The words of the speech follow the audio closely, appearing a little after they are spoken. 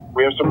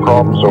We have some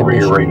problems over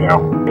here right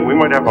now. We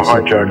might have a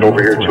hijack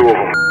over here, two of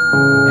them.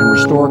 And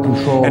restore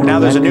control. And now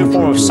there's a new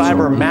form of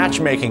cyber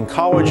matchmaking,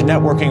 college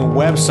networking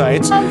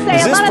websites.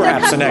 Is this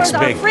perhaps the next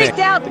big thing?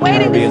 Out,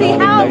 waiting to see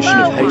how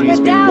low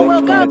the Dow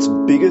will go. Its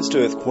biggest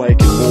earthquake.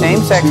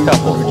 Same-sex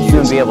couples will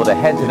soon be able to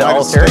head to the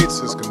altar. The United States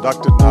has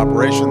conducted an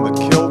operation that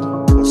killed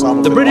Osama bin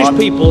Laden. The British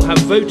people have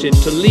voted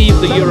to leave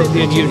the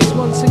European Union.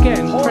 Once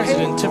again,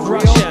 President of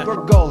Russia.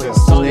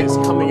 Science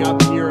coming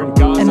up here in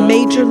Gaza. A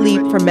major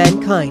leap for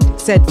mankind,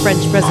 said French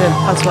President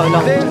François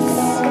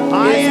Hollande.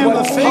 I am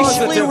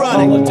officially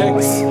running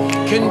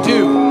can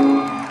do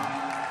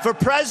for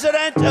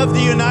President of the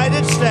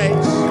United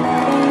States,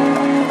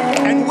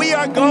 and we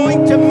are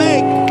going to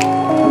make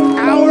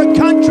our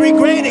country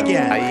great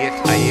again.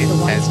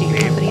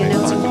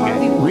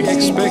 We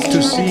expect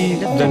to see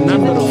the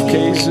number of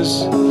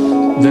cases,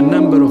 the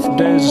number of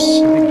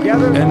deaths,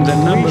 and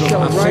the number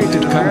of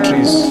affected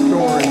countries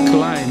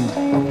climb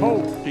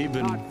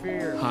even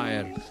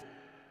higher.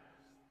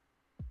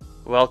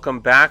 Welcome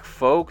back,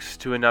 folks,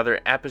 to another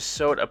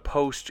episode, a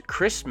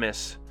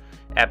post-Christmas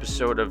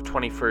episode of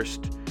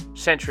 21st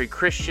Century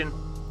Christian.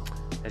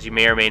 As you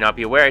may or may not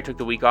be aware, I took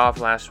the week off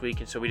last week,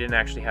 and so we didn't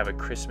actually have a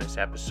Christmas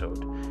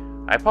episode.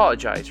 I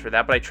apologize for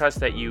that, but I trust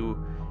that you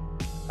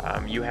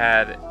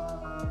had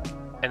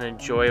an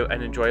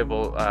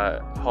enjoyable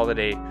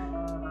holiday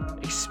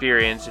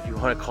experience, if you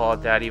want to call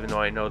it that, even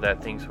though I know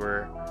that things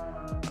were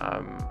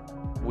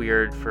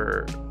weird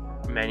for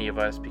many of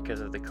us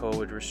because of the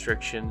COVID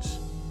restrictions.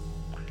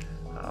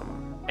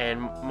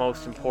 And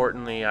most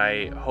importantly,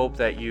 I hope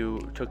that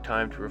you took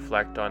time to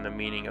reflect on the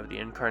meaning of the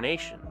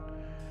Incarnation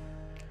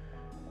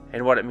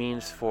and what it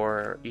means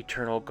for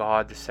eternal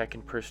God, the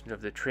second person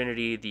of the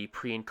Trinity, the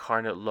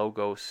pre-incarnate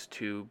Logos,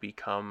 to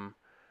become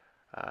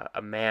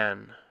a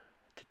man,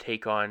 to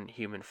take on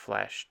human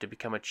flesh, to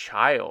become a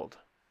child,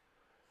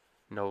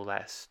 no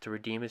less, to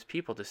redeem his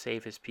people, to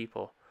save his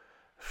people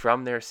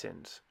from their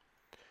sins,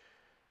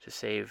 to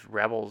save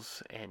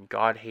rebels and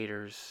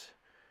God-haters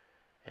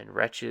and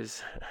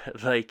wretches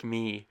like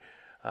me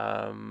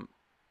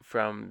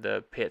from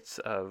the pits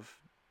of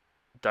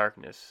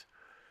darkness.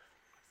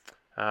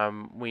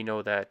 We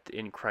know that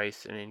in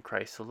Christ and in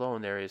Christ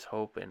alone there is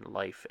hope and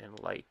life and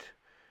light.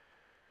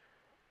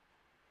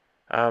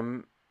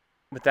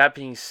 With that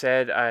being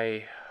said,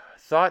 I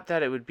thought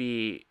that it would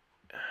be,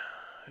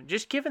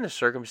 just given the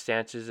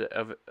circumstances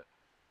of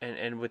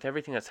and with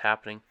everything that's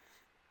happening,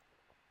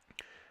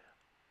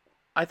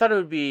 I thought it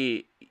would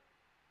be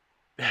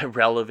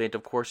relevant.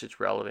 Of course it's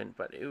relevant,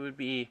 but it would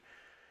be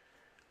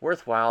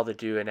worthwhile to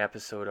do an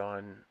episode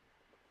on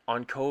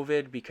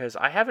COVID, because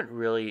I haven't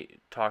really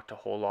talked a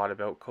whole lot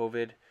about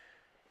COVID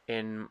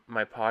in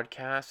my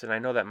podcast, and I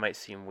know that might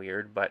seem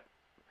weird, but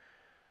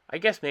I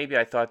guess maybe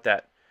I thought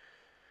that,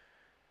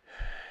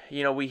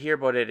 you know, we hear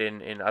about it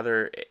in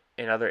other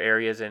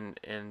areas and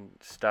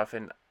stuff,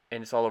 and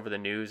it's all over the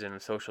news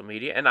and social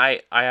media, and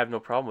I have no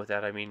problem with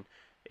that. I mean,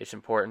 it's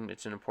important,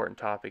 it's an important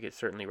topic, it's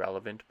certainly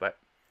relevant, but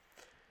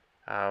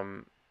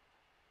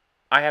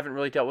I haven't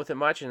really dealt with it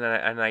much, and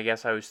I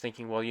guess I was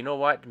thinking, well, you know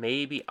what,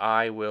 maybe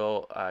I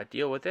will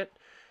deal with it,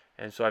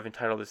 and so I've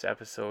entitled this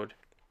episode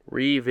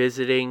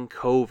Revisiting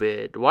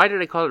COVID. Why did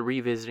I call it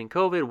Revisiting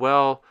COVID?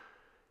 Well,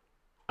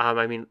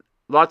 I mean,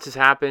 lots has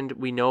happened.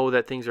 We know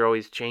that things are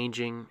always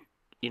changing.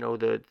 You know,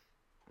 the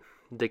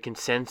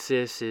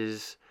consensus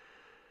is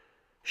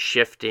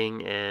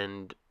shifting,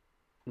 and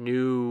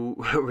new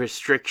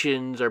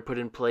restrictions are put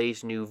in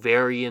place, new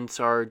variants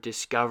are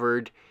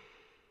discovered.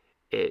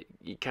 It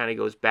kind of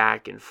goes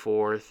back and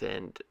forth,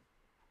 and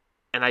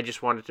I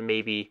just wanted to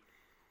maybe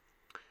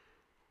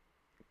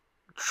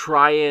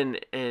try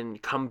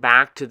and come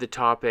back to the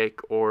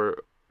topic, or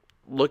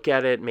look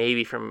at it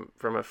maybe from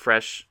a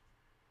fresh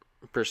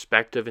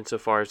perspective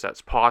insofar as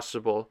that's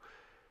possible.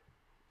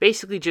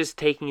 Basically just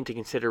taking into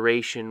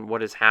consideration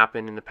what has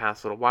happened in the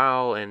past little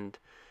while, and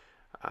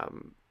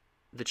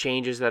the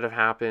changes that have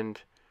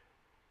happened,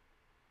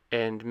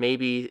 and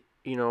maybe,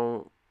 you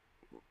know,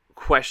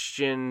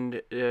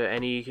 questioned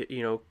any,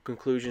 you know,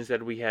 conclusions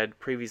that we had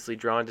previously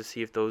drawn, to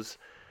see if those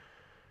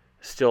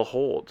still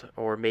hold,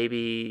 or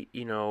maybe,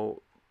 you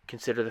know,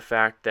 consider the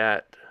fact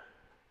that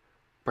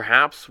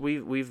perhaps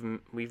we've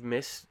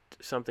missed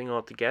something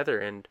altogether,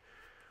 and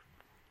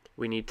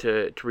we need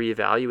to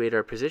reevaluate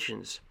our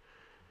positions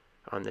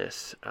on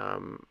this.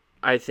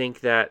 I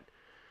think that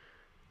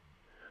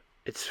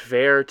it's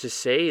fair to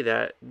say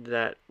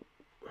that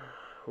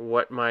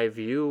what my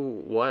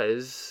view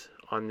was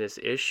on this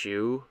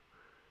issue,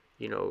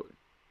 you know,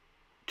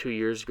 2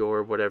 years ago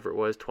or whatever it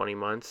was, 20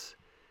 months,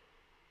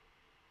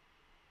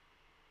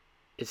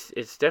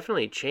 it's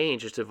definitely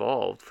changed, it's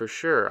evolved, for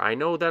sure. I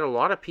know that a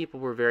lot of people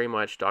were very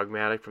much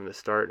dogmatic from the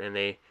start, and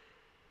they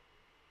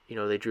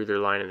drew their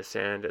line in the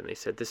sand, and they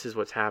said, this is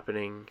what's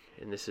happening,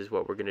 and this is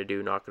what we're going to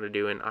do, not going to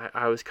do, and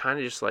I was kind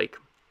of just like,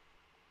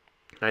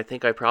 I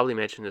think I probably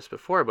mentioned this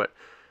before, but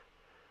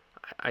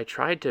I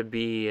tried to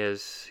be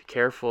as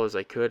careful as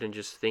I could, and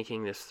just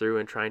thinking this through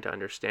and trying to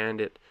understand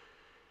it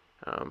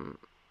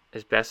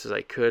as best as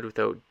I could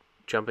without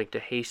jumping to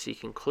hasty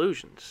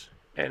conclusions.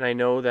 And I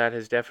know that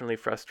has definitely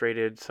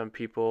frustrated some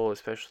people,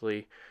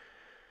 especially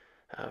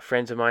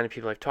friends of mine and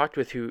people I've talked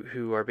with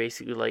who are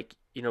basically like,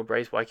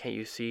 Bryce, why can't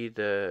you see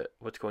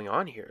what's going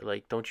on here?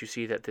 Like, don't you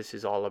see that this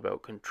is all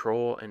about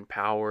control and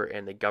power,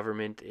 and the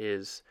government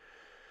is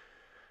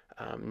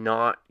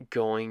not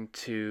going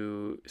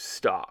to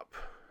stop?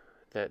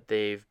 That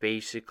they've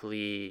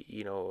basically,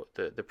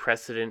 the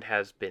precedent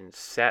has been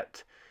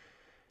set,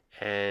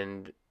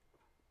 and,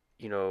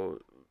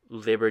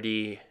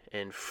 liberty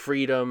and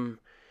freedom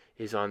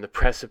is on the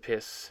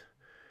precipice.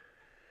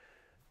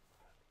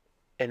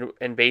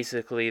 And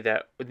basically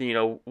that,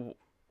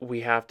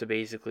 we have to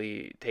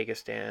basically take a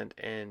stand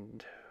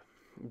and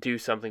do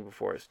something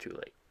before it's too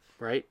late,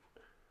 right?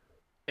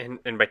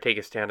 And by take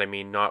a stand, I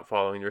mean not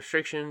following the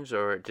restrictions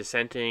or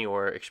dissenting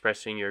or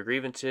expressing your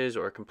grievances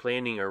or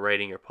complaining or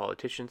writing your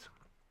politicians.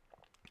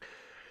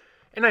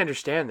 And I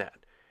understand that.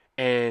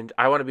 And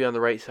I want to be on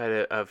the right side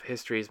of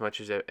history as much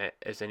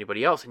as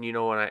anybody else. And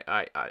when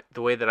I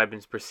the way that I've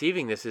been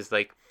perceiving this is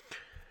like,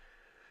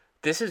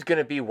 this is going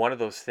to be one of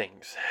those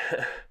things.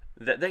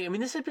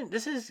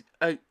 This is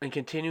a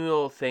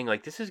continual thing.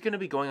 Like, this is going to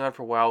be going on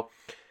for a while.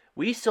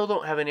 We still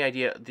don't have any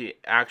idea the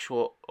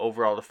actual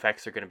overall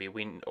effects are going to be.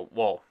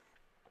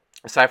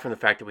 Aside from the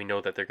fact that we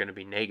know that they're going to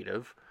be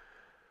negative,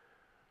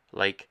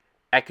 like,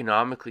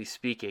 economically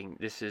speaking,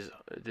 this is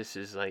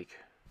like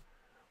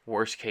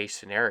worst case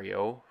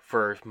scenario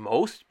for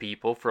most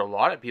people, for a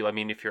lot of people. I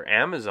mean, if you're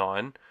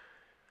Amazon,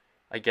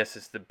 I guess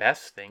it's the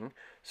best thing.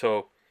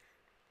 So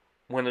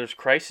when there's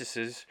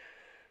crises,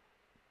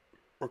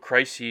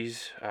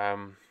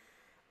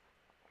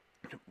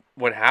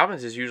 what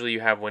happens is usually you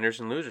have winners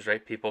and losers,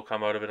 right? People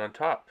come out of it on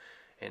top,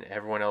 and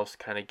everyone else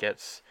kind of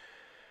gets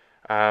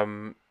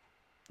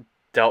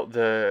dealt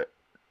the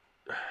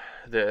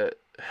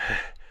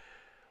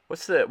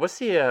what's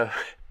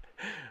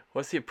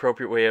the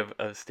appropriate way of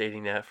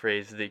stating that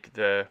phrase?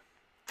 The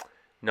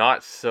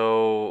not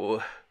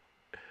so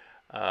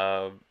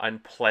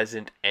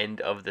unpleasant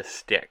end of the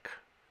stick,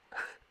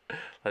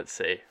 let's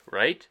say,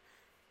 right?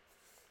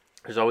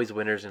 There's always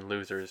winners and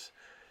losers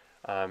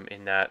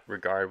in that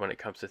regard when it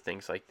comes to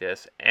things like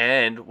this.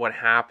 And what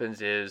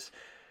happens is,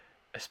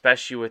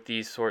 especially with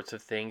these sorts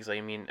of things,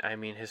 I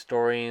mean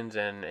historians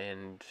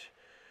and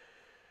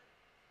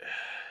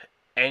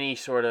any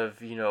sort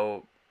of,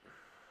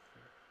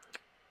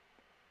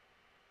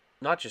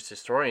 not just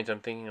historians,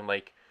 I'm thinking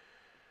like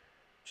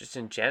just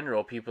in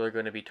general, people are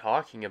going to be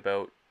talking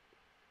about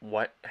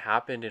what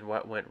happened and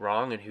what went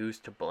wrong and who's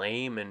to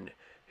blame and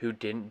who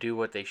didn't do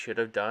what they should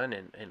have done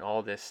and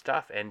all this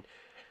stuff. And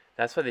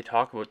that's why they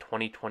talk about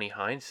 2020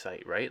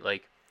 hindsight, right?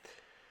 Like,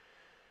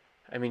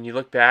 I mean, you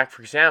look back,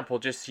 for example,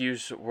 just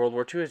use World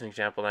War II as an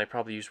example, and I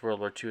probably use World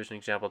War II as an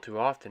example too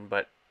often,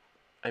 but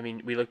I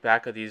mean, we look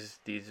back at these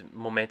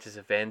momentous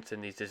events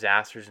and these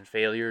disasters and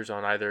failures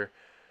on either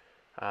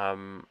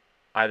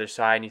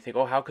side, and you think,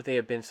 oh, how could they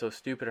have been so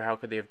stupid, or how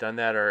could they have done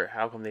that, or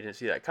how come they didn't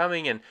see that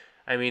coming? And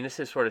I mean, this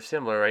is sort of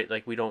similar, right?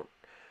 Like, we don't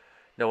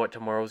know what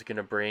tomorrow's going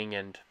to bring,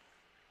 and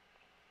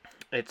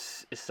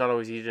it's not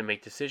always easy to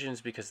make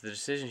decisions because the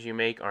decisions you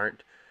make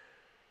aren't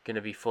going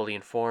to be fully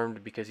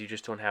informed because you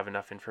just don't have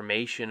enough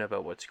information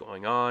about what's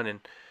going on. And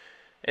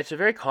it's a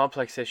very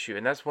complex issue,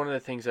 and that's one of the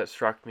things that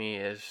struck me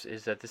is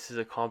that this is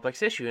a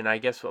complex issue, and I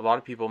guess a lot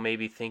of people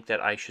maybe think that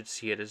I should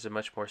see it as a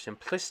much more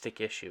simplistic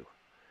issue.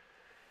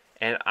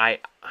 And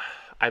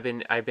I've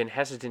been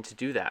hesitant to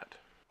do that.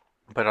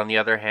 But on the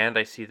other hand,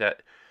 I see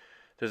that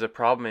there's a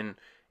problem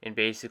in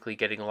basically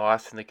getting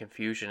lost in the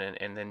confusion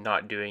and then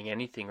not doing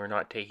anything or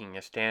not taking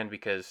a stand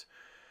because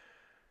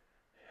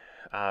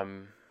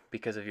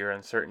of your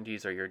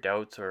uncertainties or your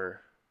doubts or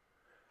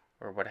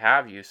what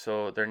have you.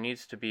 So there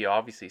needs to be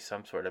obviously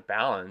some sort of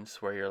balance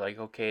where you're like,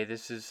 okay,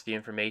 this is the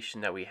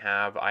information that we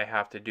have. I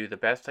have to do the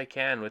best I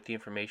can with the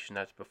information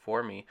that's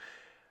before me.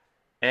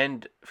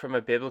 And from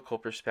a biblical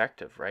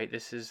perspective, right?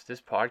 This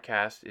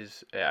podcast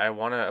is, I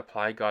want to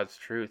apply God's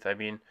truth. I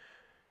mean,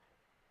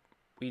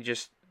 we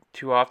just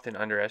too often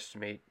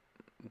underestimate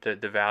the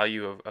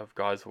value of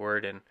God's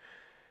word. And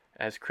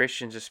as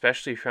Christians,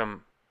 especially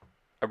from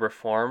a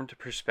Reformed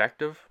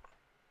perspective,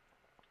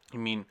 I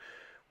mean,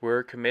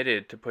 we're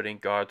committed to putting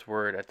God's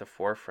word at the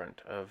forefront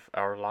of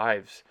our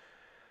lives.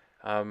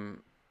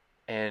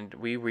 And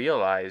we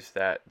realize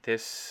that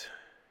this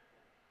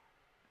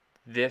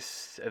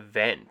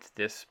event,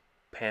 this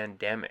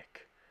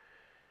pandemic,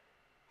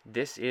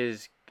 this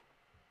is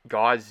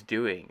God's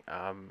doing.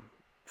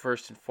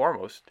 First and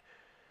foremost,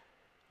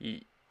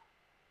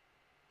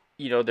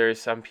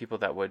 there's some people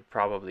that would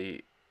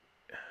probably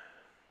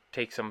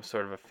take some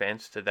sort of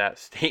offense to that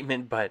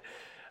statement, but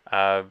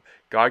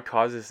God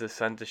causes the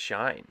sun to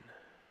shine,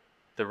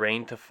 the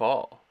rain to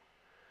fall.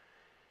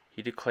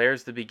 He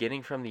declares the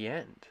beginning from the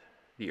end.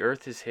 The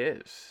earth is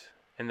his,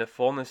 and the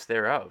fullness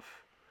thereof.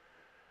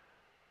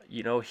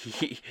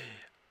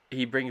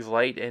 He brings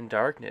light and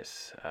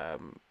darkness,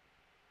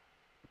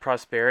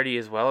 prosperity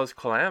as well as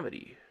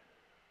calamity.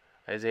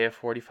 Isaiah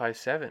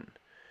 45:7.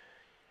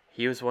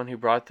 He was the one who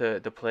brought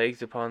the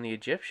plagues upon the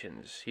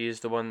Egyptians. He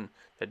is the one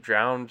that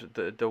drowned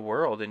the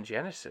world in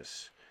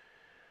Genesis.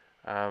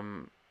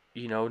 Not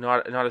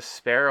a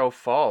sparrow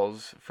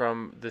falls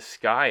from the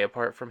sky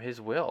apart from his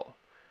will.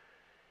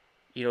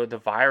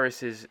 The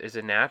virus is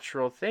a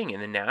natural thing,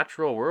 and the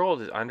natural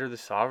world is under the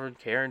sovereign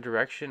care and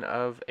direction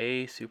of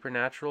a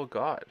supernatural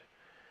God.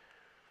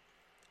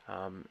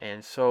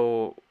 And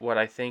so what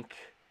I think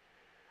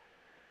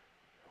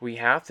we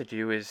have to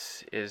do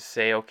is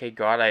say, okay,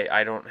 God,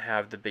 I don't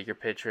have the bigger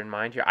picture in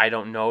mind here. I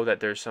don't know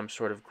that there's some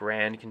sort of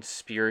grand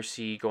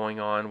conspiracy going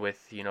on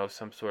with,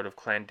 some sort of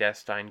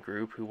clandestine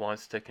group who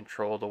wants to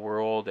control the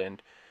world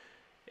and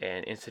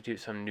institute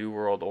some new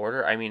world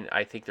order. I mean,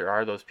 I think there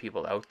are those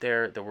people out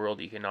there. The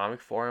World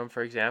Economic Forum,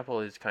 for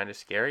example, is kind of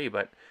scary,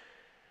 but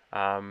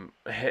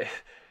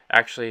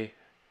actually,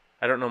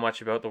 I don't know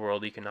much about the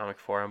World Economic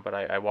Forum, but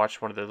I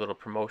watched one of their little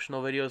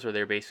promotional videos where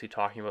they're basically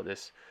talking about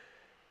this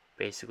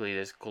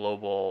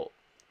global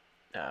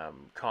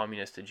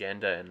communist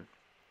agenda, and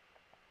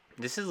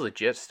this is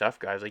legit stuff,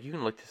 guys. Like, you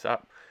can look this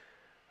up.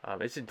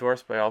 It's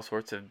endorsed by all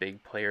sorts of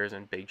big players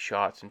and big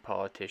shots and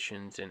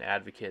politicians and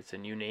advocates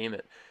and you name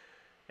it.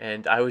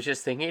 And I was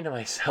just thinking to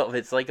myself,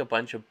 it's like a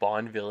bunch of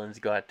Bond villains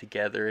got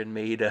together and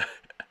made a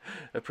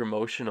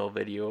promotional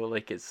video.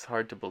 Like, it's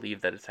hard to believe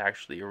that it's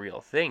actually a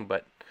real thing,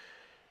 but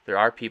there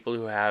are people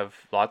who have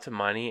lots of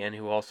money and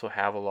who also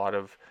have a lot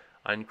of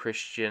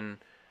unchristian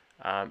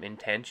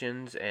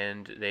intentions,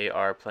 and they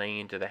are playing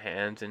into the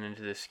hands and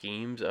into the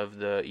schemes of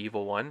the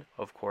evil one,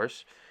 of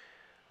course.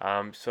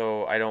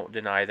 So I don't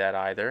deny that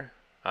either.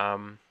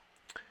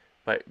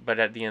 But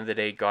at the end of the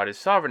day, God is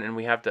sovereign, and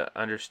we have to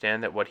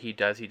understand that what he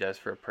does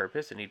for a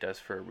purpose, and he does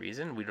for a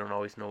reason. We don't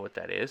always know what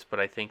that is, but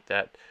I think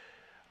that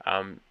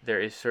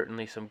there is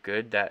certainly some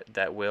good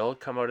that will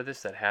come out of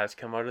this, that has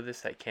come out of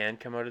this, that can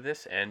come out of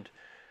this, and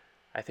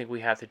I think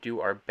we have to do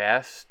our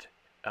best,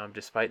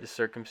 despite the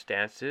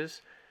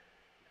circumstances,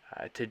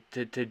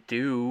 to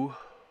do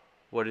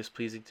what is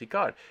pleasing to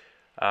God.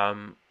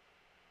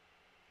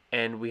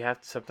 And we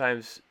have to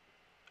sometimes...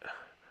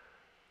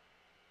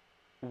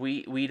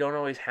 We don't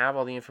always have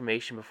all the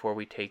information before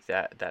we take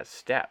that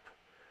step.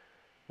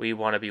 We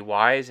want to be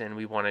wise, and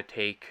we want to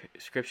take...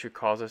 Scripture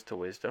calls us to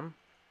wisdom,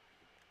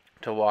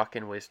 to walk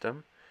in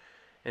wisdom.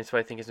 And so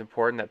I think it's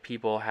important that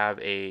people have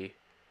a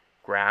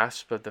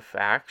grasp of the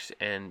facts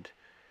and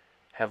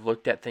have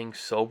looked at things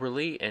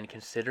soberly and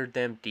considered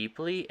them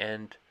deeply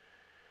and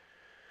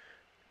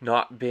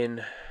not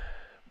been,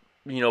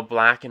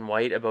 black and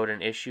white about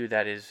an issue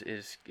that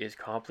is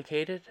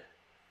complicated.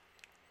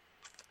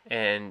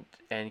 And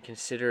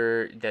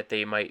consider that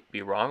they might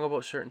be wrong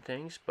about certain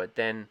things, but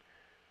then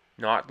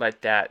not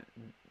let that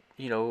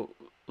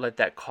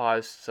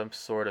cause some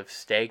sort of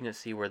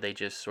stagnancy where they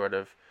just sort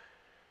of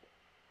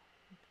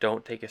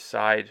don't take a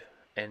side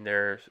and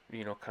they're,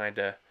 kind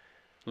of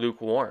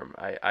lukewarm.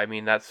 I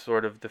mean, that's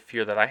sort of the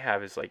fear that I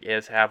have, is like,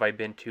 have I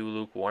been too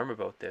lukewarm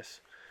about this?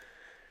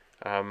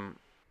 But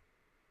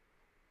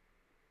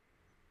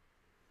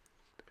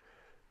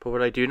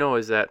what I do know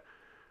is that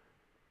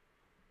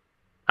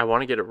I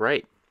want to get it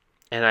right.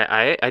 And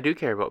I do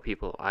care about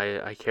people.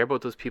 I care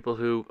about those people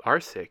who are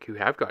sick, who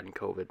have gotten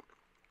COVID.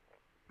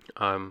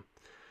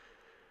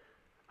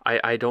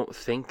 I don't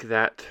think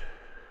that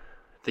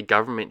the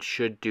government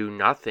should do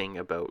nothing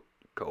about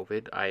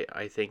COVID.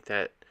 I think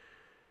that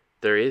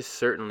there is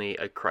certainly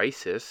a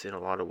crisis in a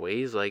lot of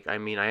ways. Like, I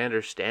mean, I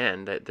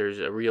understand that there's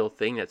a real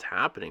thing that's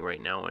happening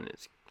right now, and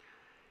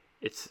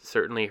it's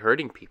certainly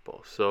hurting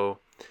people. So,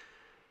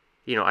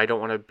 I don't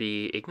want to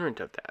be ignorant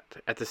of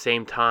that. At the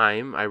same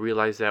time, I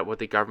realize that what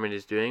the government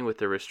is doing with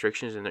the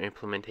restrictions and their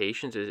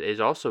implementations is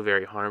also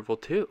very harmful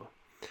too.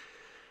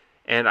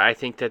 And I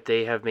think that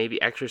they have I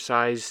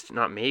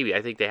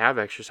think they have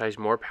exercised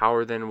more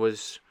power than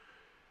was,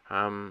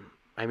 I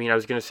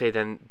was going to say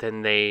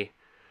than they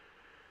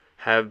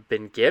have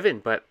been given,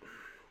 but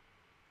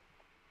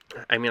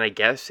I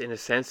guess in a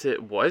sense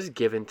it was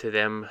given to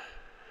them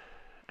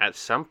at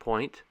some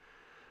point.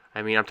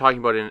 I'm talking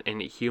about in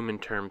human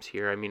terms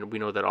here. We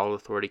know that all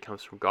authority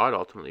comes from God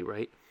ultimately,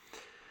 right?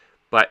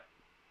 But,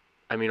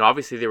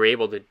 obviously they were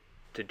able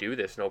to do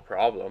this, no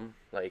problem.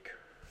 Like,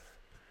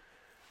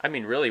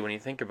 really, when you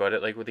think about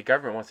it, like, when the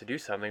government wants to do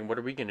something, what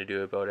are we going to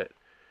do about it?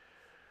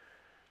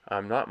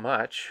 Not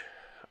much.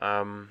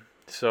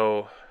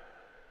 So,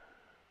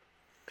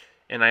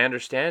 and I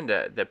understand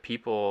that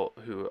people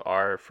who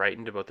are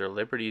frightened about their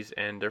liberties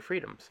and their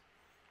freedoms.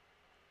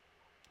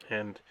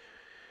 And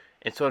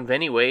so in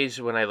many ways,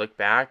 when I look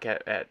back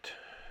at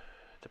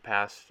the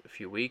past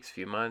few weeks,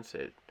 few months,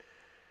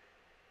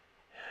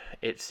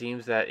 it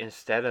seems that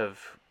instead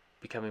of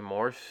becoming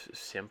more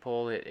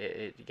simple,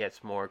 it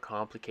gets more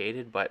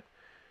complicated. But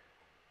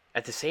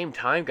at the same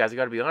time, guys, I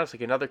got to be honest,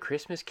 like, another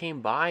Christmas came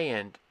by,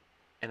 and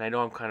I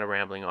know I'm kind of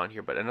rambling on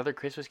here, but another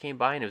Christmas came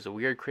by, and it was a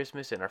weird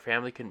Christmas, and our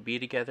family couldn't be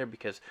together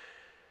because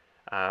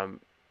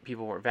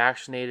people weren't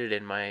vaccinated,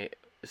 and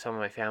some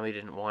of my family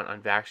didn't want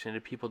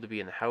unvaccinated people to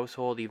be in the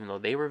household, even though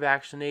they were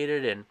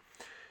vaccinated, and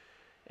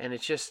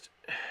it's just,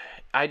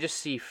 I just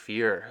see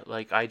fear.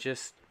 Like, I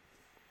just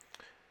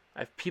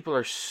People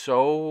are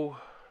so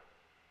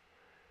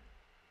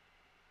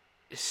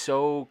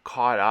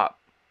caught up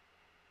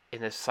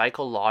in the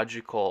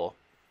psychological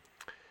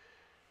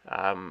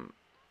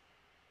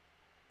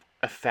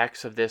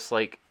effects of this.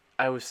 Like,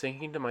 I was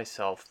thinking to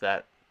myself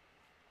that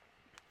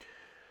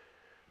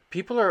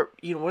people are,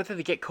 whether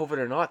they get COVID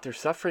or not, they're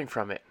suffering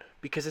from it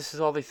because this is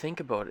all they think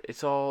about.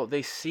 It's all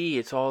they see.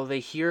 It's all they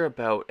hear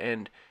about.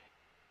 And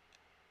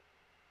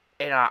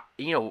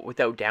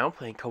without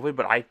downplaying COVID,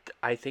 but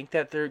I think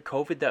that their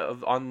COVID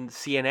that on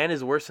CNN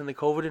is worse than the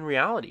COVID in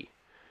reality.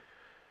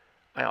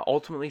 I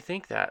ultimately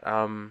think that.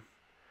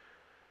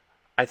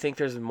 I think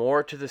there's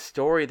more to the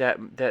story that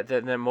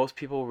most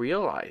people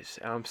realize.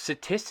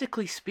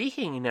 Statistically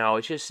speaking, now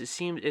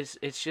it's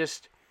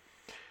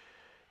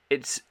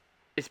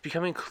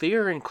becoming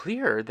clearer and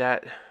clearer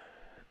that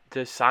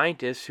the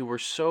scientists who were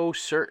so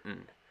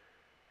certain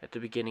at the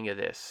beginning of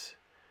this,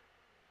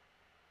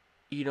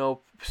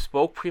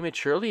 spoke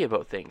prematurely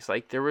about things.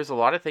 Like, there was a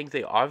lot of things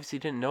they obviously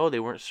didn't know, they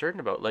weren't certain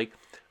about. Like,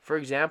 for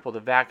example, the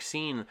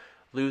vaccine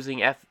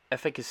losing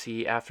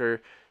efficacy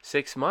after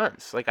 6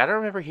 months. Like, I don't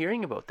remember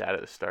hearing about that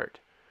at the start.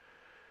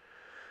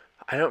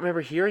 I don't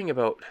remember hearing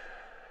about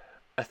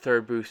a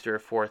third booster, a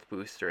fourth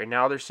booster. And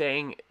now they're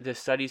saying the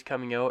studies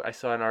coming out. I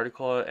saw an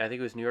article, I think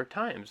it was New York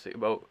Times,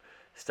 about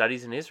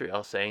studies in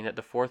Israel saying that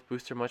the fourth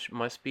booster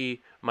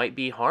might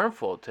be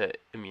harmful to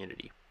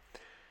immunity.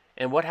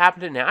 And what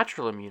happened to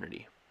natural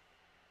immunity?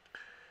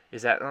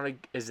 Is that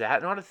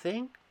not a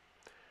thing?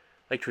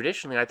 Like,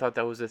 traditionally, I thought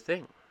that was a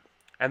thing.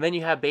 And then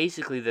you have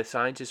basically the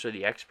scientists or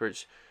the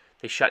experts,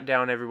 they shut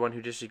down everyone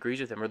who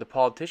disagrees with them, or the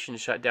politicians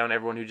shut down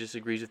everyone who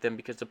disagrees with them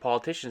because the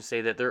politicians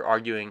say that they're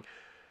arguing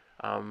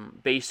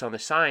based on the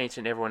science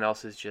and everyone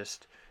else is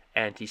just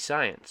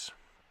anti-science.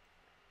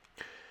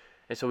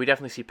 And so we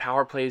definitely see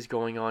power plays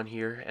going on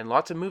here and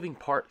lots of moving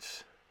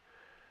parts.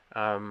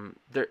 And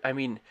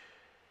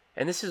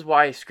this is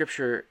why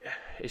Scripture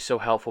is so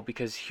helpful,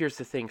 because here's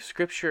the thing.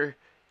 Scripture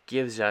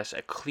gives us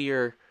a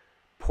clear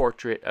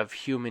portrait of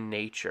human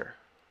nature.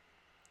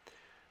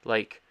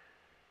 Like,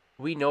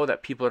 we know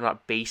that people are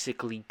not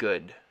basically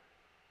good.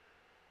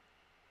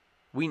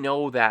 We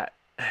know that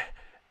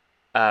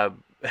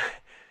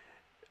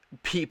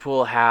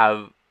people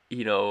have,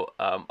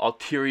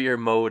 ulterior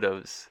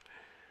motives.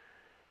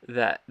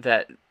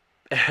 That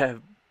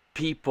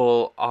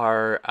people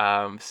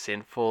are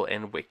sinful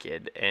and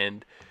wicked,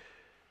 and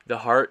the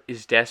heart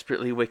is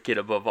desperately wicked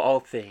above all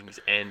things.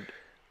 And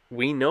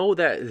we know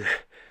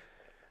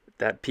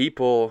that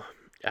people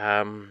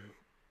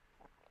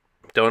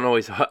don't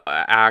always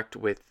act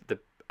with the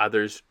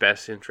other's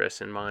best interests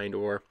in mind,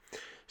 or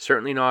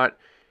certainly not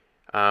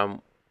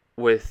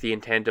with the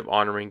intent of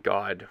honoring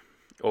God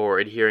or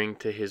adhering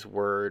to His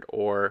word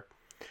or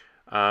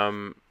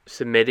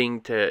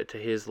submitting to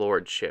His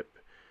lordship.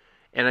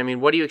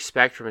 And what do you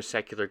expect from a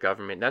secular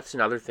government? That's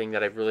another thing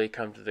that I've really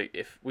come to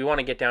if we want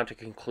to get down to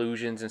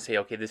conclusions and say,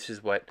 okay, this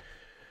is what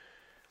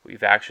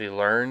we've actually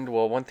learned.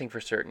 Well, one thing for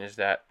certain is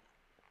that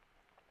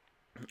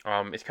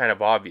it's kind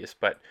of obvious,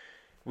 but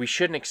we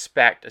shouldn't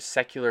expect a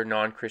secular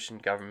non-Christian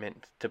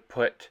government to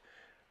put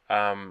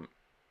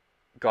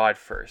God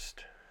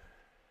first,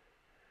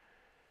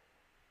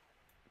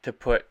 to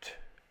put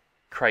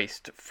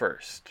Christ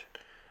first.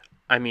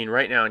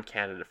 Right now in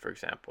Canada, for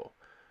example,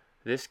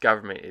 this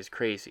government is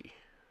crazy.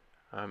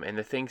 And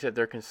the things that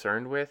they're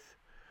concerned with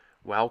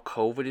while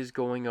COVID is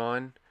going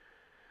on,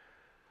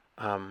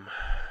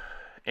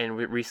 and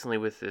recently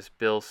with this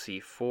Bill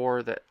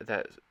C-4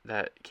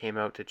 that came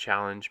out to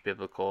challenge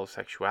biblical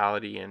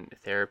sexuality and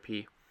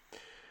therapy,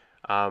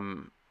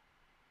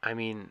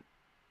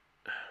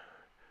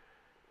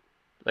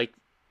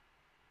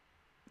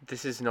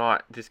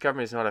 this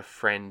government is not a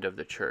friend of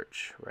the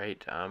church,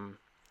 right?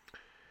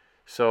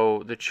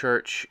 So the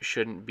church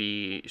shouldn't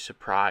be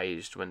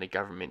surprised when the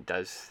government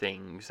does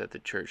things that the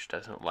church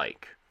doesn't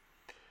like.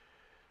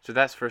 So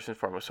that's first and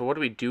foremost. So what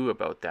do we do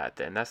about that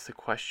then? That's the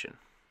question.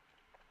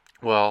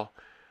 Well,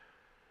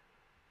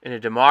 in a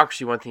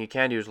democracy, one thing you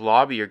can do is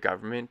lobby your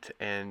government,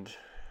 and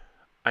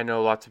I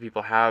know lots of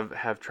people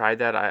have tried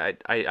that.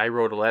 I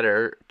wrote a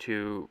letter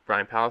to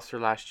Brian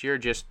Pallister last year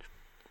just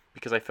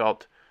because I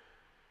felt,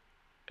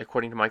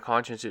 according to my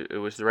conscience, it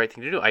was the right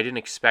thing to do. I didn't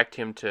expect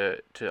him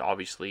to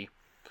obviously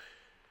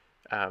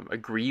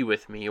agree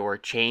with me or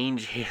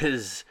change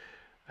his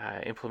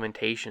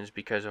implementations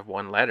because of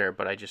one letter,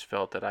 but I just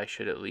felt that I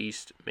should at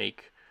least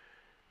make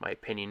my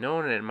opinion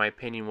known, and my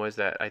opinion was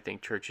that I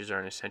think churches are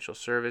an essential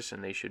service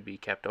and they should be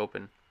kept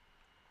open.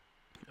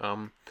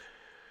 And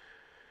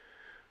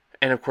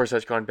of course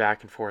that's gone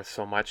back and forth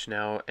so much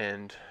now,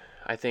 and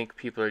I think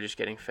people are just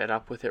getting fed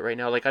up with it right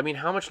now.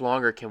 How much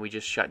longer can we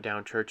just shut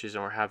down churches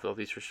or have all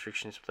these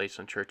restrictions placed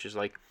on churches?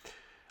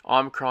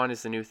 Omicron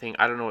is the new thing.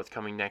 I don't know what's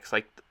coming next.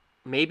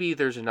 Maybe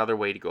there's another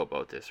way to go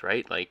about this,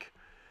 right?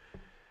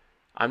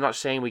 I'm not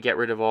saying we get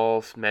rid of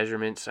all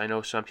measurements. I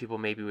know some people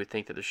maybe would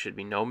think that there should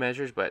be no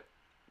measures, but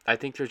I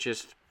think there's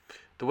just,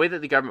 the way that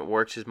the government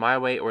works is my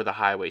way or the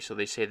highway. So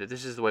they say that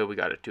this is the way we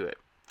got to do it.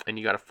 and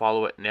you got to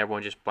follow it, and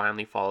everyone just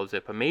blindly follows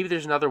it. But maybe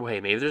there's another way.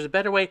 Maybe there's a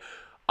better way.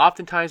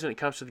 Oftentimes when it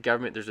comes to the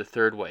government, there's a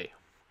third way.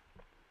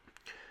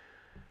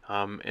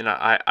 And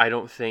I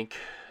don't think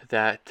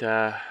that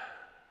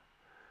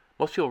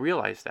most people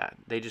realize that.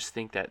 They just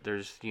think that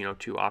there's,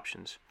 two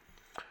options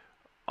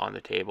on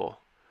the table.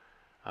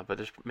 But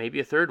there's maybe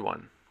a third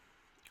one.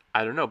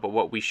 I don't know. But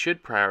what we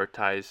should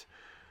prioritize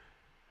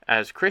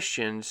as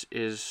Christians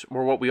is,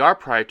 or what we are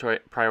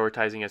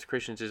prioritizing as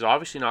Christians is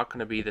obviously not going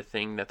to be the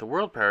thing that the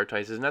world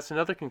prioritizes. And that's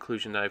another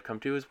conclusion that I've come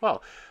to as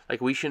well.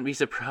 Like, we shouldn't be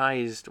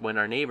surprised when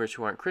our neighbors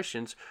who aren't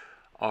Christians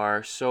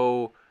are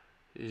so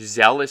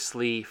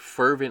zealously,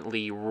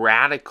 fervently,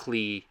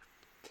 radically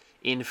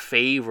in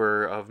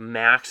favor of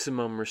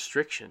maximum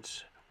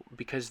restrictions,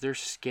 because they're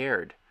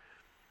scared.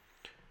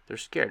 They're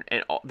scared.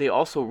 And they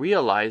also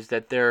realize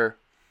that their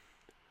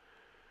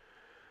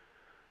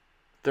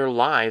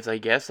lives, I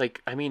guess,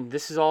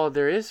 this is all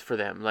there is for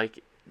them.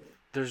 Like,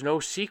 there's no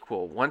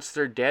sequel. Once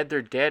they're dead,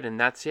 and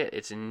that's it.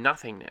 It's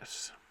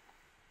nothingness.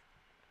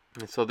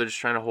 And so they're just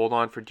trying to hold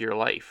on for dear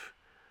life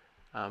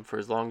for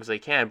as long as they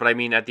can. But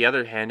at the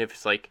other hand, if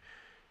it's like,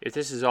 if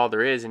this is all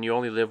there is and you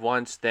only live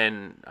once,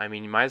 then,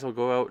 you might as well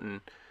go out and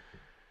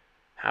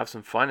have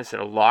some fun instead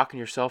of locking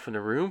yourself in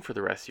the room for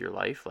the rest of your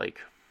life.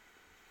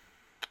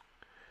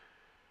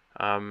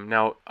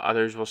 Now,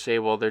 others will say,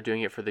 well, they're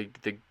doing it for the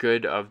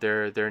good of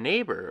their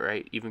neighbor,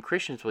 right? Even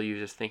Christians will use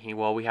this thinking,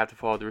 well, we have to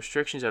follow the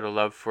restrictions out of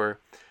love for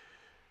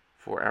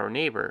our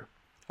neighbor.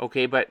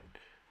 Okay, but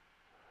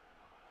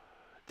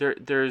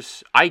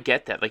I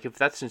get that. Like, if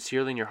that's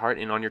sincerely in your heart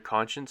and on your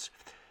conscience,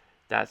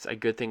 that's a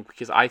good thing,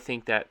 because I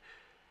think that,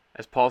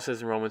 as Paul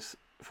says in Romans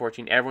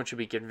 14, everyone should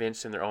be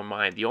convinced in their own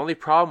mind. The only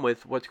problem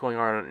with what's going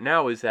on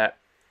now is that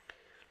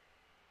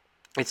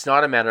it's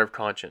not a matter of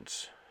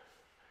conscience.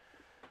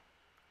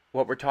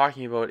 What we're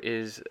talking about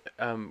is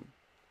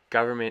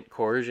government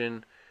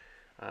coercion.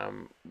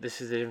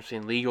 This is the difference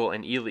between legal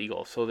and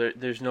illegal. So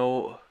there's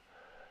no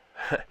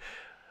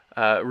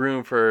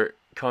room for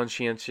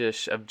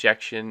conscientious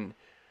objection.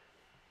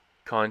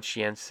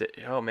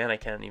 Oh man, I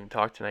can't even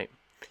talk tonight.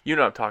 You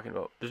know what I'm talking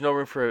about. There's no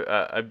room for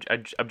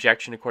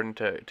objection according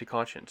to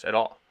conscience at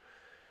all,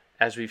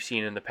 as we've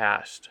seen in the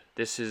past.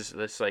 This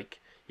like,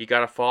 you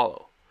got to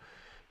follow.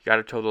 You got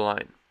to toe the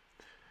line.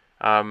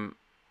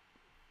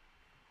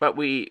 But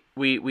we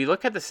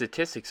look at the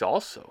statistics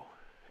also,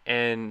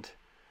 and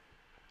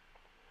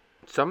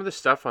some of the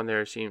stuff on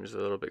there seems a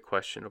little bit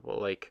questionable.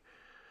 Like,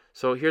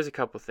 so here's a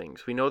couple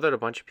things. We know that a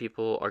bunch of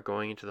people are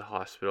going into the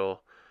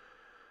hospital,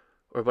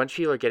 or a bunch of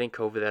people are getting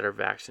COVID that are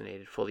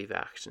vaccinated, fully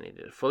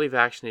vaccinated. Fully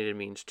vaccinated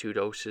means 2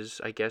 doses,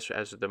 I guess,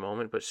 as of the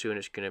moment, but soon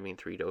it's going to mean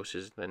 3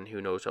 doses. Then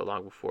who knows how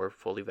long before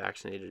fully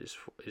vaccinated is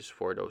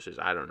 4 doses.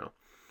 I don't know.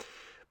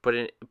 But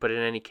in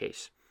any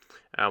case,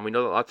 we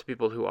know that lots of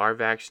people who are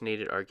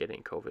vaccinated are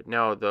getting COVID.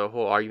 Now, the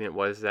whole argument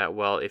was that,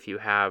 well, if you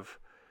have,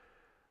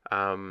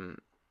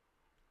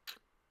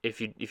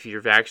 if you're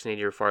vaccinated,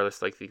 you're far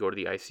less likely to go to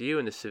the ICU,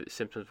 and the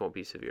symptoms won't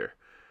be severe.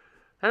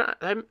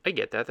 I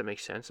get that. That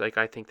makes sense. Like,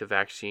 I think the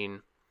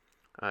vaccine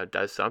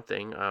does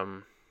something.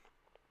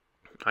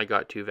 I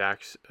got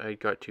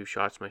 2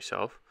 shots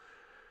myself.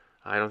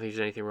 I don't think there's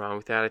anything wrong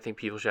with that. I think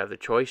people should have the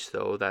choice,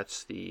 though.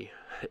 That's the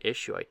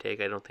issue I take.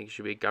 I don't think it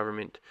should be a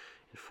government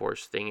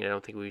enforced thing, and I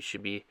don't think we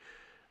should be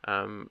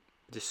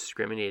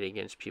discriminating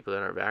against people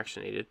that aren't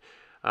vaccinated.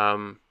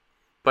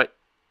 But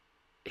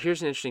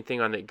here's an interesting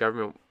thing on the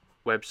government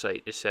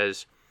website. It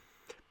says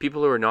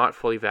people who are not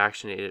fully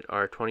vaccinated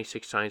are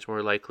 26 times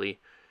more likely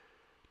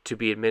to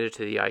be admitted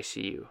to the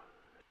ICU.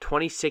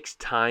 26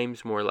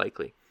 times more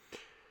likely.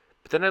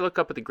 But then I look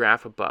up at the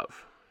graph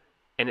above,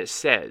 and it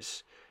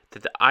says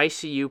that the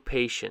ICU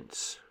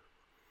patients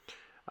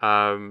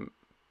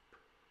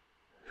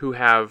who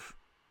have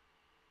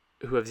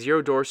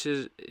 0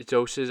 doses,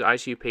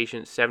 ICU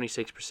patients,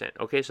 76%.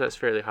 Okay, so that's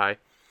fairly high.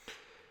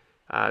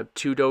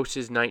 2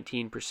 doses,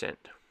 19%.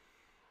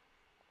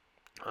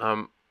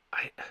 I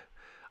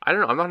don't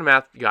know. I'm not a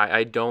math guy.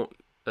 I don't,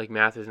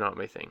 math is not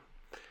my thing.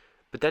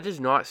 But that does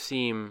not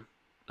seem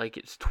like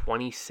it's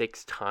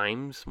 26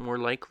 times more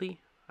likely.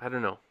 I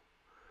don't know.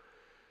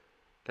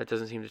 That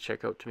doesn't seem to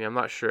check out to me. I'm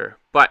not sure.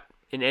 But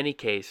in any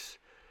case,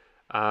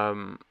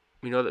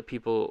 we know that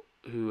people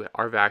who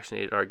are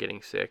vaccinated are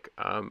getting sick.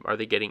 Are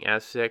they getting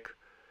as sick?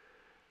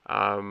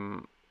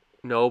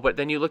 No, but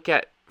then you look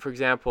at, for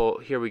example,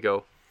 here we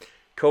go.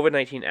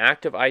 COVID-19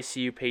 active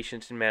ICU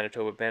patients in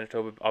Manitoba.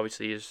 Manitoba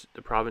obviously is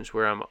the province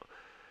where I'm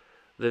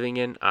living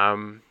in.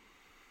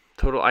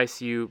 Total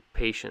ICU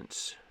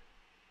patients.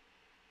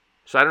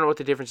 So I don't know what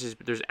the difference is,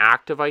 but there's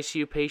active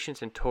ICU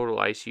patients and total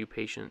ICU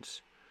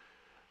patients.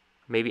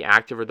 Maybe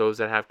active are those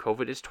that have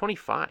COVID. It's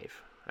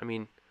 25. I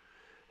mean,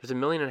 there's 1.5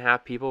 million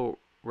people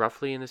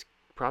roughly in this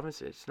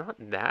province. It's not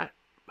that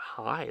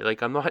high.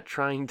 Like, I'm not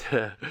trying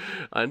to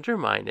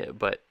undermine it,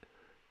 but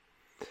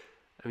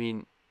I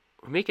mean,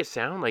 we make it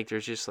sound like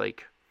there's just 1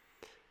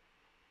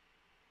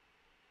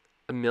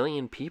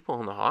 million people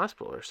in the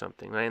hospital or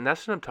something. And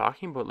that's what I'm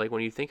talking about. Like,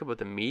 when you think about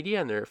the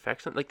media and their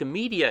effects on, the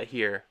media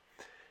here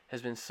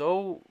has been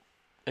so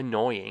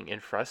annoying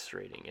and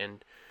frustrating.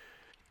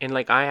 And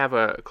like, I have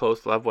a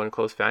close loved one,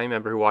 close family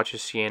member who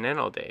watches CNN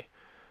all day.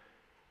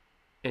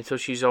 And so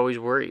she's always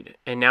worried.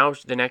 And now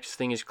the next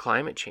thing is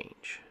climate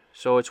change.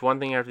 So it's one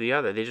thing after the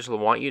other. They just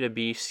want you to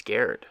be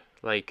scared.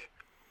 Like,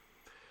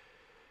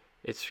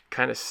 it's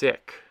kind of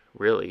sick,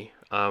 really.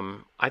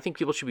 I think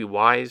people should be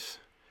wise.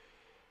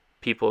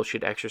 People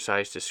should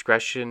exercise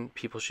discretion.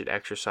 People should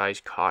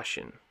exercise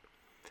caution.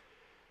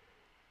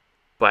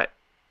 But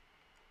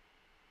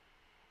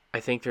I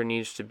think there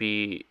needs to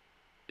be,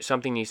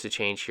 something needs to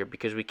change here,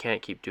 because we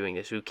can't keep doing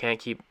this. We can't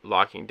keep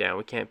locking down.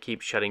 We can't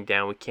keep shutting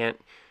down. We can't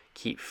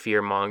keep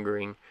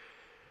fear-mongering.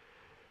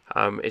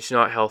 It's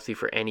not healthy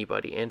for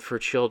anybody, and for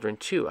children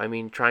too. I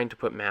mean, trying to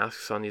put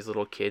masks on these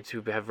little kids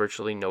who have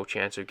virtually no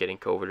chance of getting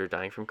COVID or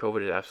dying from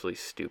COVID is absolutely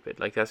stupid.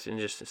 Like, that's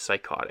just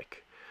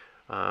psychotic.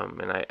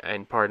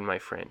 And pardon my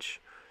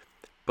French,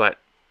 but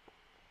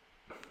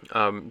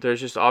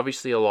there's just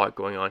obviously a lot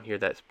going on here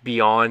that's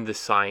beyond the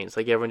science.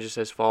 Like, everyone just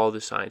says follow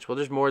the science. Well,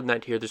 there's more than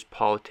that here. There's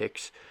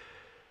politics,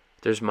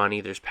 there's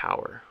money, there's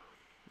power,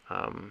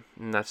 and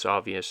that's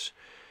obvious.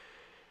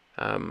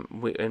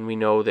 We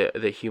know that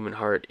the human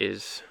heart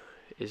is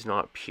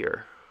not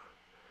pure.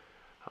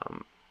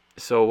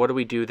 So what do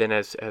we do then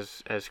as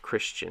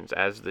Christians,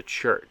 as the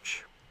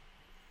church?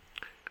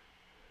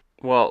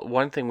 Well,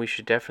 one thing we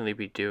should definitely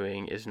be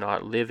doing is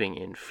not living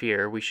in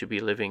fear. We should be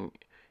living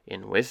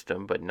in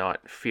wisdom, but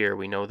not fear.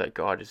 We know that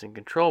God is in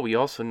control. We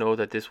also know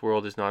that this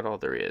world is not all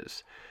there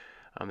is.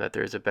 That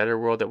there is a better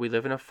world, that we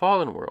live in a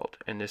fallen world.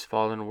 And this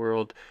fallen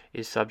world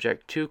is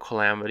subject to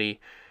calamity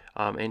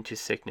and to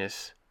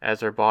sickness,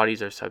 as our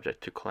bodies are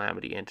subject to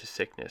calamity and to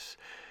sickness.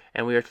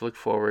 And we are to look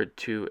forward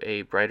to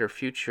a brighter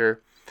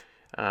future,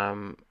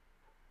 to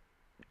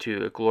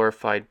a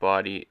glorified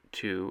body,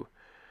 to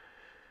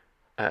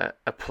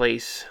a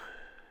place,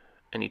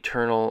 an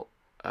eternal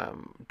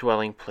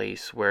dwelling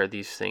place where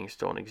these things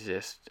don't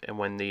exist, and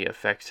when the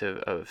effects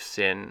of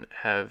sin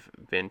have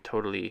been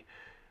totally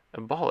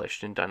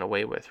abolished and done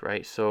away with,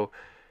 right? So,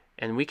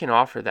 and we can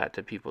offer that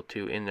to people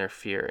too in their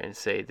fear and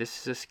say,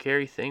 this is a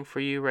scary thing for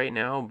you right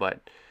now, but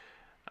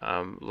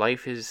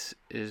life is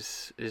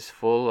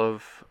full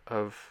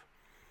of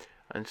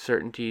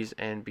uncertainties,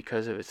 and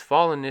because of its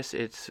fallenness,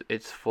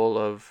 it's full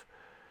of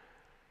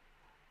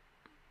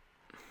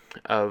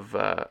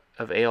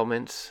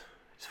ailments.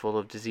 It's full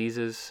of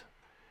diseases.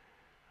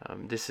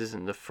 This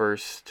isn't the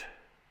first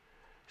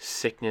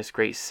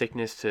great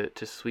sickness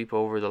to sweep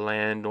over the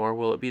land, nor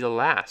will it be the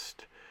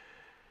last.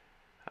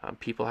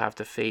 People have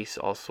to face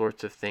all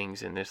sorts of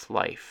things in this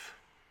life.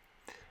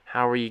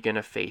 How are you going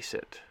to face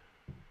it?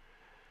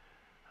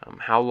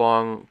 How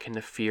long can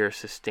the fear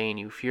sustain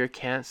you? Fear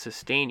can't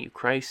sustain you.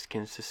 Christ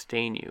can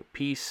sustain you.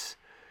 Peace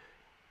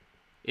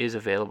is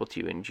available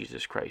to you in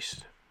Jesus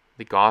Christ.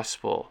 The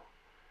gospel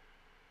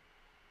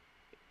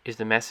is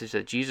the message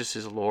that Jesus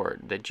is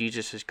Lord, that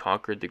Jesus has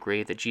conquered the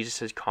grave, that Jesus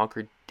has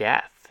conquered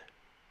death.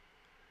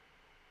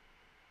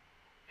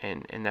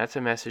 And that's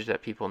a message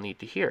that people need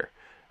to hear.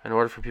 In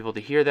order for people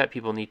to hear that,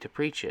 people need to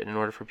preach it. In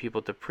order for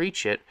people to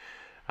preach it,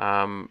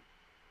 I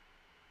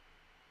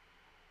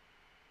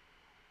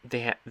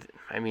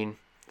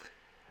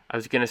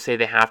was going to say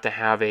they have to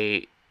have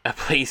a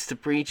place to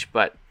preach,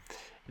 but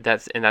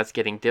that's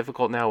getting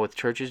difficult now with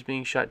churches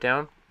being shut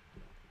down.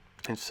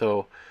 And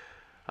so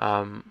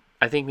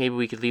I think maybe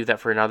we could leave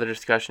that for another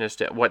discussion as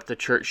to what the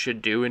church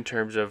should do in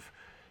terms of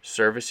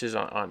services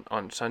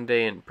on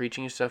Sunday and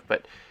preaching and stuff.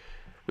 But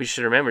we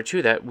should remember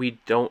too that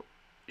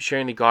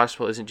sharing the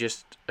gospel isn't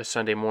just a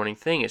Sunday morning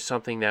thing. It's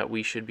something that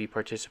we should be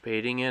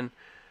participating in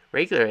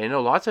regularly. I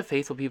know lots of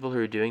faithful people who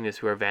are doing this,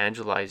 who are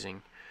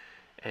evangelizing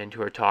and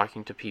who are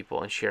talking to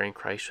people and sharing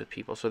Christ with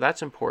people. So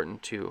that's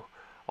important too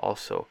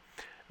also.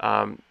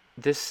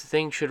 This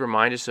thing should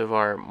remind us of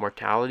our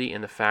mortality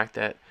and the fact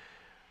that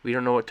we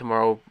don't know what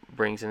tomorrow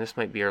brings, and this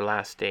might be our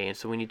last day, and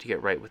so we need to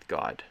get right with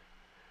God.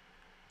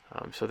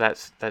 So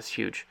that's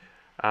huge.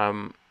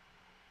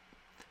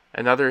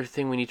 Another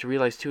thing we need to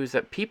realize too is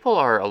that people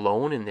are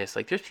alone in this.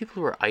 Like, there's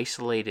people who are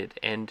isolated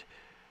and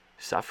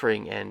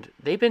suffering, and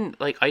they've been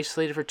like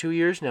isolated for 2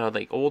 years now.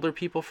 Like older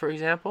people, for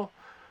example,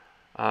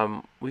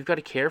 we've got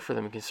to care for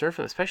them and concern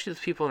for them, especially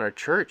those people in our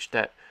church.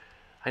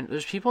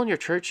 There's people in your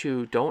church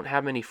who don't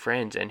have many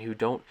friends and who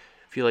don't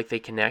feel like they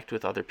connect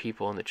with other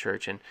people in the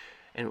church, and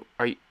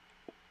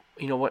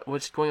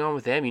what's going on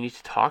with them? You need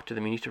to talk to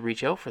them. You need to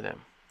reach out for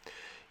them.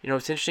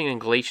 It's interesting in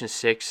Galatians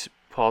 6,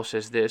 Paul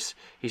says this.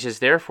 He says,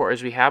 "Therefore,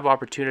 as we have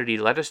opportunity,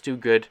 let us do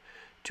good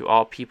to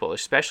all people,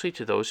 especially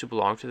to those who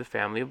belong to the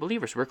family of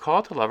believers." We're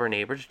called to love our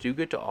neighbors, to do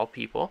good to all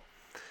people,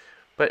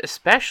 but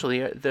especially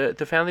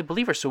the family of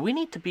believers. So we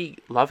need to be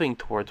loving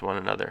towards one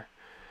another.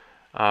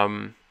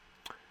 That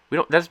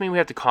doesn't mean we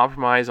have to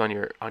compromise on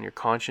your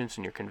conscience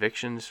and your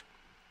convictions.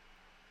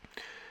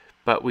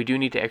 But we do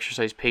need to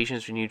exercise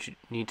patience. We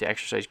need to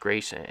exercise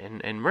grace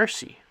and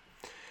mercy.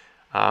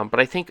 But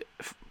I think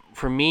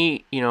for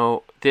me,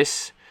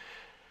 this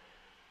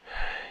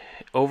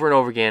over and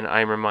over again,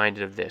 I'm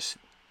reminded of this,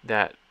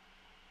 that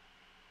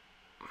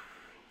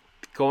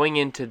going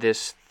into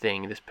this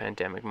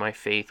pandemic, my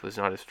faith was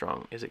not as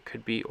strong as it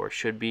could be or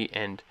should be,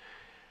 and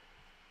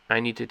I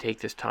need to take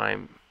this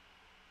time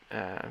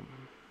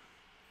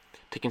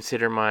to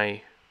consider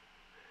my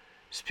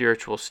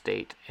spiritual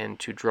state and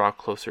to draw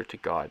closer to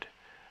God.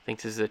 I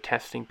think this is a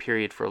testing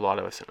period for a lot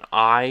of us, and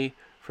I,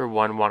 for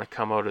one, want to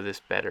come out of this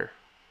better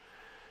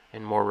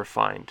and more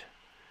refined.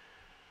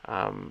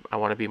 I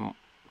want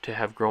to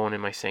have grown in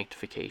my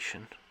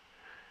sanctification,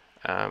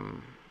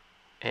 and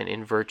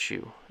in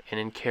virtue and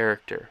in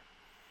character.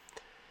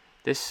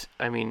 This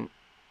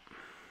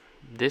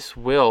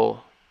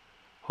will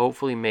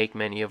hopefully make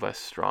many of us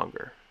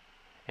stronger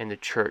and the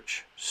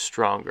church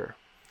stronger.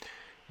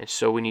 And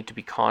so we need to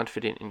be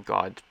confident in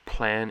God's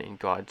plan and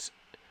God's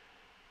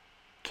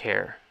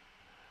care.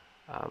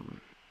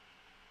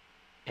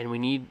 And we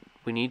need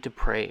to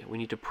pray. We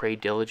need to pray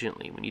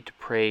diligently. We need to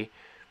pray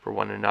for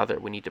one another.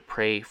 We need to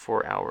pray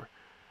for our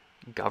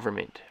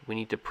government. We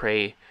need to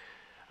pray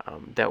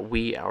that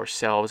we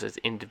ourselves as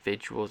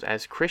individuals,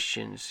 as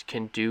Christians,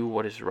 can do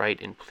what is right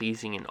and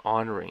pleasing and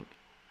honoring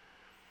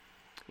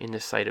in the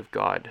sight of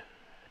God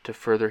to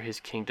further His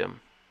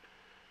kingdom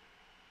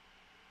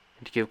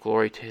and to give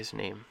glory to His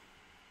name.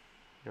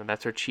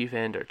 That's our chief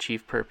end, our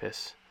chief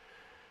purpose,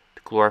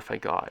 to glorify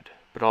God,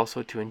 but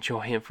also to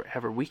enjoy Him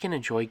forever. We can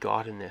enjoy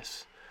God in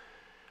this.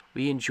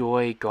 We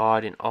enjoy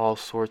God in all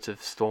sorts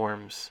of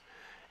storms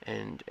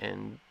and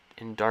in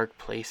dark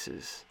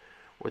places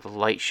where the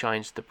light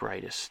shines the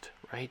brightest,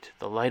 right?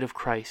 The light of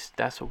Christ,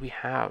 that's what we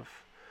have.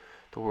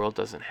 The world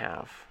doesn't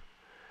have.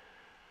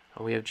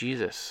 And we have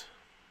Jesus.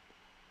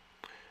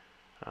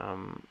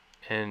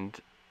 And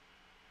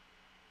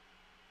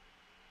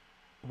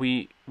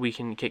we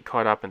can get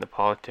caught up in the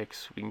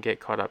politics. We can get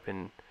caught up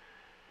in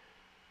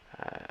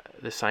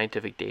the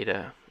scientific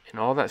data, and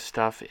all that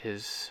stuff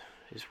is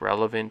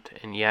relevant,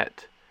 and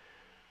yet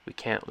we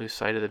can't lose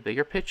sight of the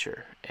bigger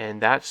picture.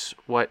 And that's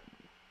what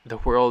the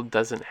world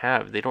doesn't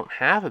have. They don't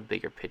have a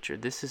bigger picture.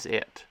 This is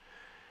it.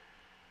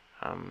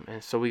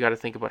 And so we got to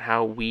think about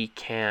how we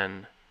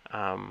can,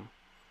 how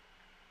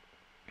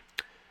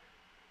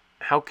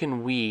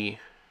can we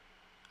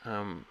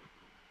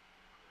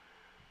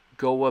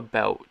go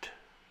about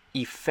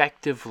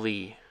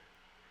effectively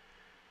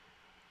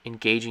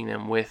engaging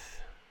them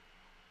with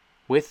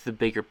the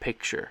bigger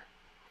picture.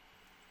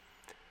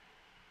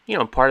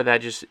 Part of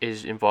that just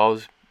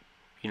involves,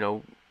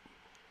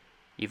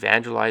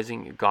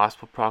 evangelizing,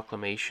 gospel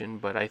proclamation,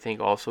 but I think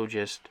also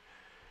just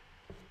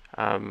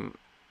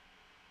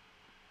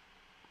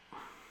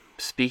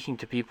speaking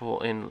to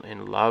people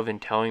in love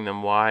and telling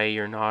them why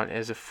you're not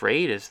as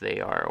afraid as they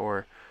are,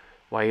 or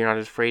why you're not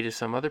as afraid as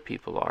some other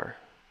people are.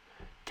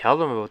 Tell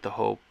them about the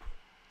hope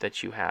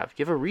that you have.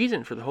 Give a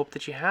reason for the hope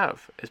that you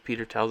have, as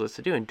Peter tells us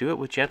to do, and do it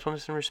with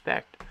gentleness and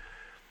respect.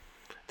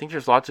 I think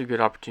there's lots of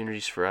good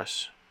opportunities for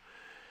us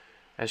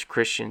as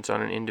Christians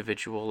on an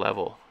individual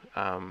level,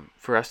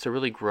 for us to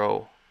really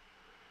grow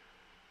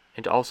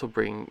and to also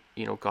bring,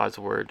 God's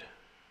word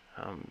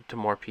to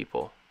more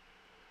people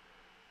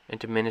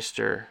and to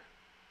minister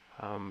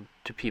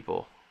to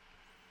people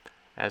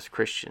as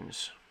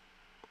Christians.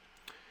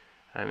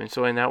 And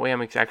so in that way,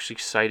 I'm actually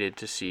excited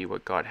to see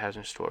what God has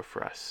in store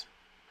for us.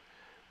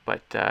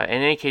 But in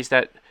any case,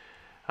 that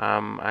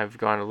I've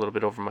gone a little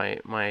bit over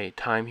my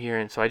time here,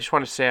 and so I just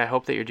want to say I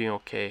hope that you're doing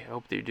okay. I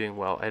hope that you're doing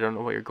well. I don't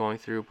know what you're going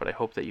through, but I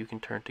hope that you can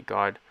turn to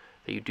God,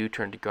 that you do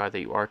turn to God,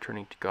 that you are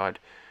turning to God,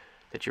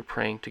 that you're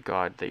praying to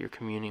God, that you're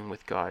communing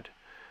with God,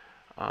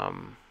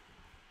 and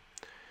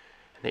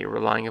that you're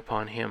relying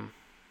upon Him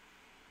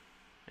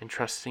and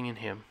trusting in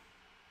Him.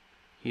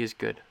 He is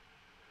good.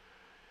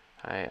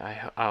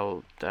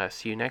 I'll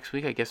see you next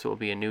week. I guess it will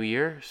be a new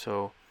year,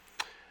 so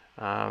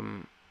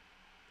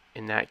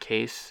in that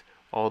case,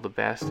 all the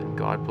best and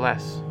God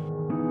bless.